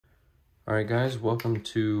All right, guys, welcome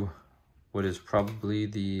to what is probably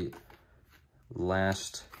the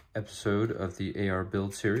last episode of the AR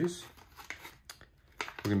build series.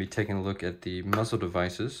 We're going to be taking a look at the muzzle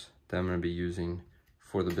devices that I'm going to be using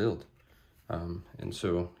for the build. And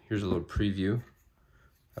so here's a little preview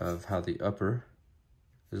of how the upper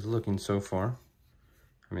is looking so far.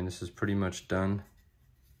 I mean, this is pretty much done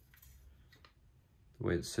the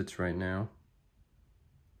way it sits right now.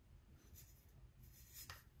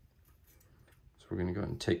 So we're going to go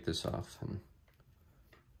ahead and take this off, and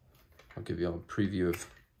I'll give you all a preview of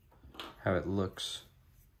how it looks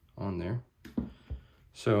on there.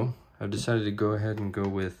 So I've decided to go ahead and go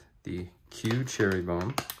with the Q Cherry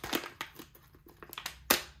Bomb.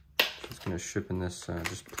 It's going to ship in this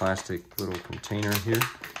just plastic little container here.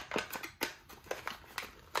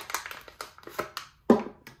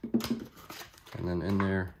 And then in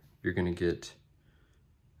there, you're going to get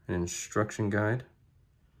an instruction guide.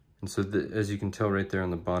 And so as you can tell right there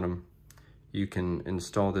on the bottom, you can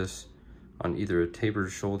install this on either a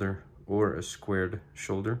tapered shoulder or a squared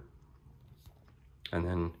shoulder. And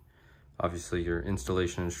then obviously your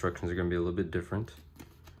installation instructions are going to be a little bit different.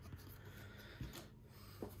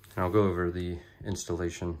 And I'll go over the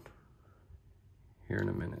installation here in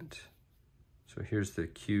a minute. So here's the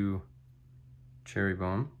Q Cherry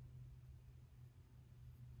Bomb.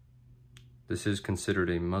 This is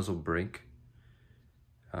considered a muzzle brake.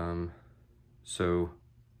 So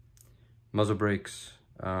muzzle brakes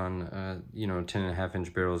on 10.5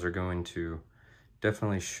 inch barrels are going to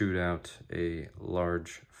definitely shoot out a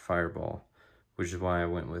large fireball, which is why I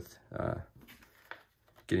went with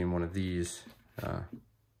getting one of these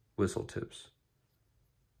whistle tips.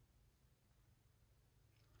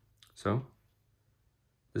 So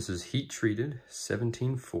this is heat treated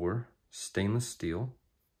 17-4 stainless steel.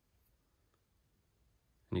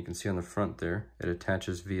 And you can see on the front there, it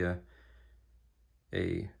attaches via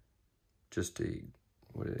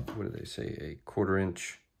what do they say, a 1/4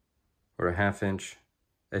 inch or a 1/2 inch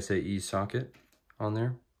SAE socket on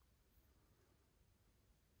there.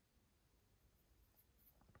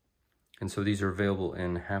 And so these are available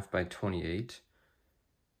in 1/2x28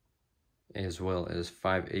 as well as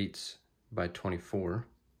 5/8 by 24.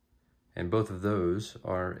 And both of those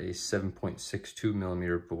are a 7.62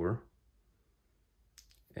 millimeter bore.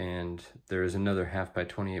 And there is another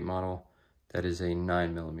 1/2x28 model that is a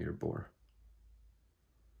 9 millimeter bore.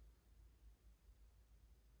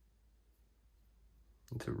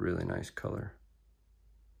 It's a really nice color.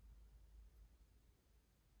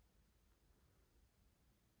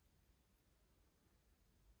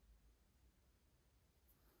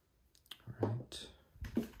 All right.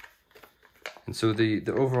 And so the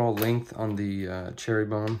overall length on the Cherry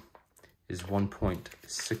Bomb is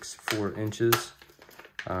 1.64 inches.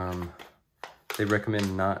 They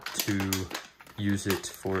recommend not to use it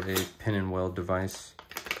for a pin and weld device,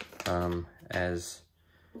 as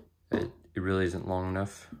it really isn't long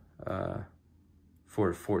enough for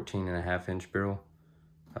a 14.5 inch barrel,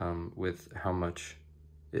 with how much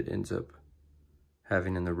it ends up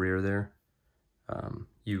having in the rear there.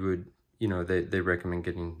 They recommend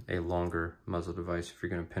getting a longer muzzle device if you're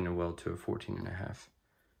going to pin and weld to a 14.5.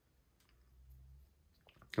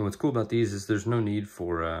 And what's cool about these is there's no need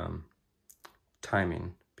for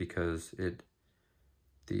timing, because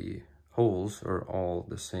the holes are all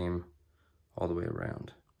the same all the way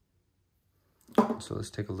around. So let's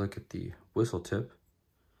take a look at the whistle tip.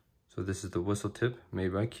 So this is the whistle tip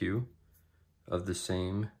made by Q of the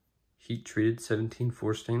same heat-treated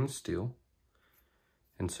 17-4 stainless steel.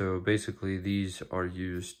 And so basically these are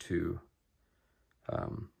used to,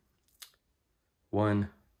 one,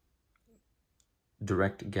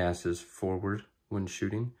 direct gases forward when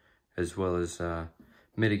shooting, as well as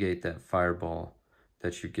mitigate that fireball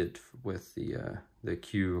that you get with the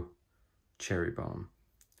Q Cherry Bomb.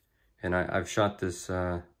 And I've shot this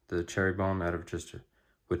the Cherry Bomb out of just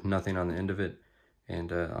with nothing on the end of it,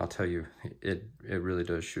 and I'll tell you, it really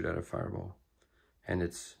does shoot out a fireball, and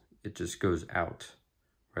it just goes out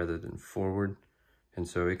rather than forward, and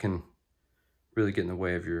so it can really get in the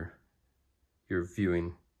way of your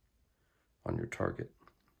viewing on your target.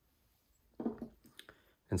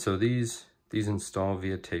 And so these install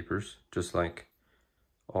via tapers, just like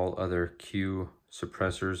all other Q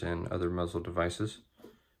suppressors and other muzzle devices.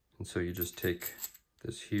 And so you just take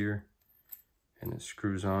this here and it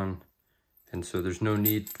screws on. And so there's no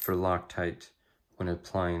need for Loctite when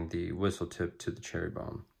applying the whistle tip to the Cherry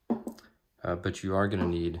Bomb. But you are going to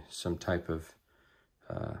need some type of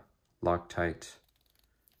Loctite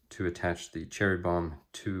to attach the Cherry Bomb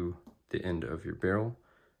to the end of your barrel.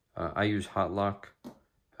 I use Hot Lock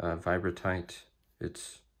Vibratite.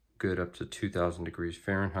 It's good up to 2000 degrees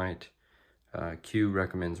Fahrenheit. Q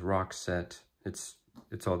recommends rock set. It's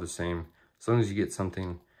all the same. As long as you get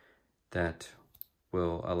something that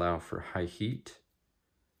will allow for high heat.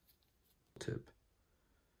 Tip.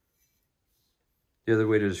 The other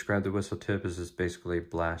way to describe the whistle tip is it's basically a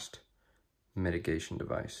blast mitigation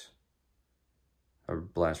device. Or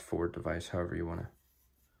blast forward device, however you want to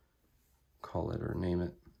call it or name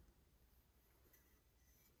it.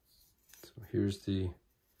 So here's the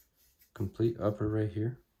complete upper right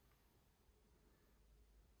here.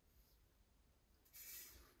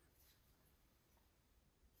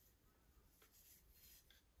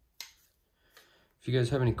 If you guys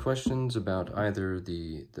have any questions about either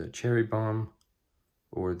the cherry bomb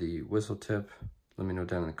or the whistle tip, let me know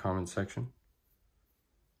down in the comments section.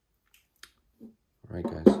 All right,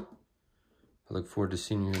 guys. I look forward to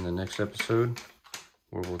seeing you in the next episode,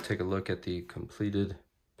 where we'll take a look at the completed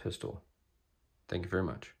pistol. Thank you very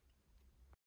much.